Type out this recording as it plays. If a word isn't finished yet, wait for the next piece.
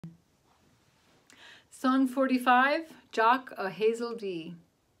Song 45, Jock, 0’Hazeldean.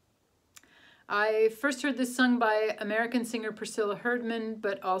 I first heard this sung by American singer Priscilla Herdman,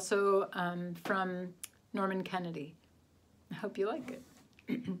 but also from Norman Kennedy. I hope you like it.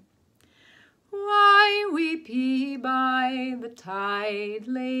 Why weep ye by the tide,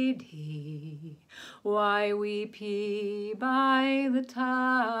 lady? Why weep ye by the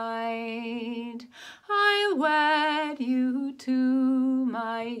tide? I'll wed you to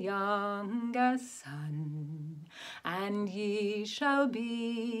my youngest son, and ye shall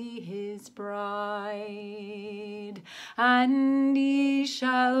be his bride. And ye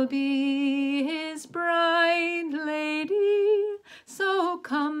shall be his bride, lady, so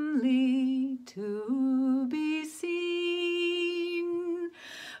comely to be seen.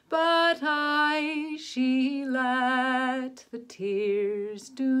 But she let the tears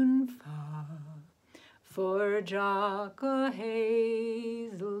doon fall for Jock,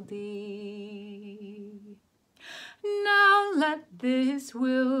 0’Hazeldean. Now let this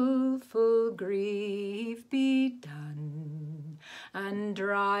willful grief be done, and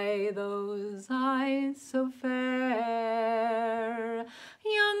dry those eyes so fair.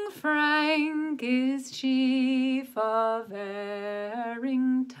 Young Frank is chief of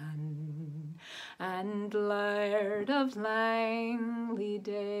Errington, and laird of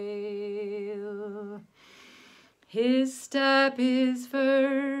Langley-dale. His step is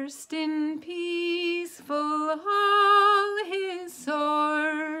first in peaceful hall, his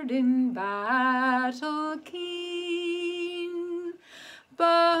sword in battle keen.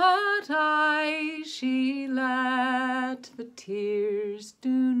 But she let the tears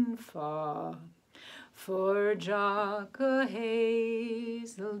doon fall for Jock,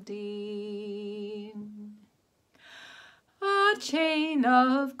 0’Hazeldean. A chain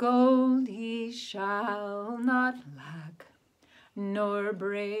of gold ye shall not lack, nor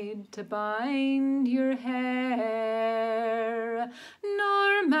braid to bind your hair,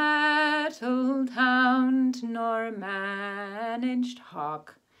 nor mettled hound, nor managed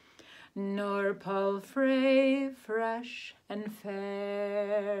hawk, nor palfrey fresh and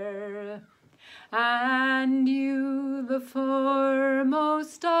fair. And you, the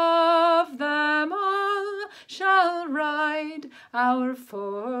foremost of them all, shall ride our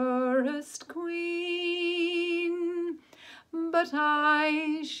forest queen. But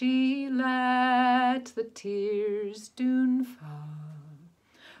she let the tears doon fall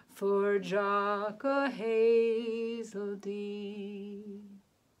for Jock, 0’Hazeldean.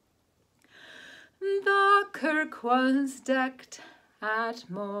 The kirk was decked at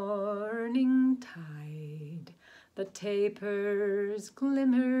morning tide, the tapers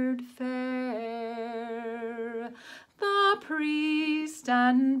glimmered fair. The priest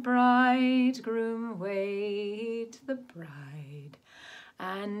and bridegroom wait the bride,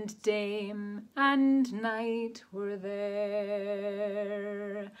 and dame and knight were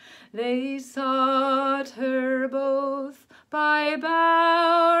there. They sought her both by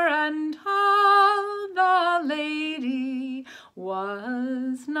bower and hall, the lady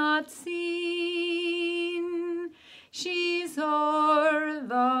was not seen. She's o'er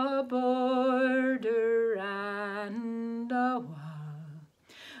the border and a wall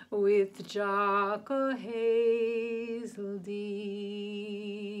with Jock,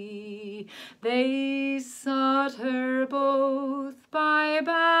 0’Hazeldean. They sought her both by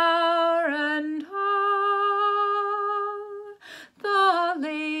bower and hall, the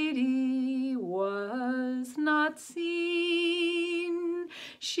lady was not seen.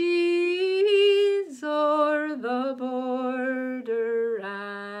 She's o'er the border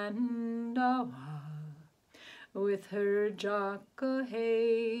and a wall with her Jock,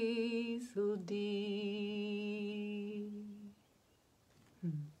 0’Hazeldean.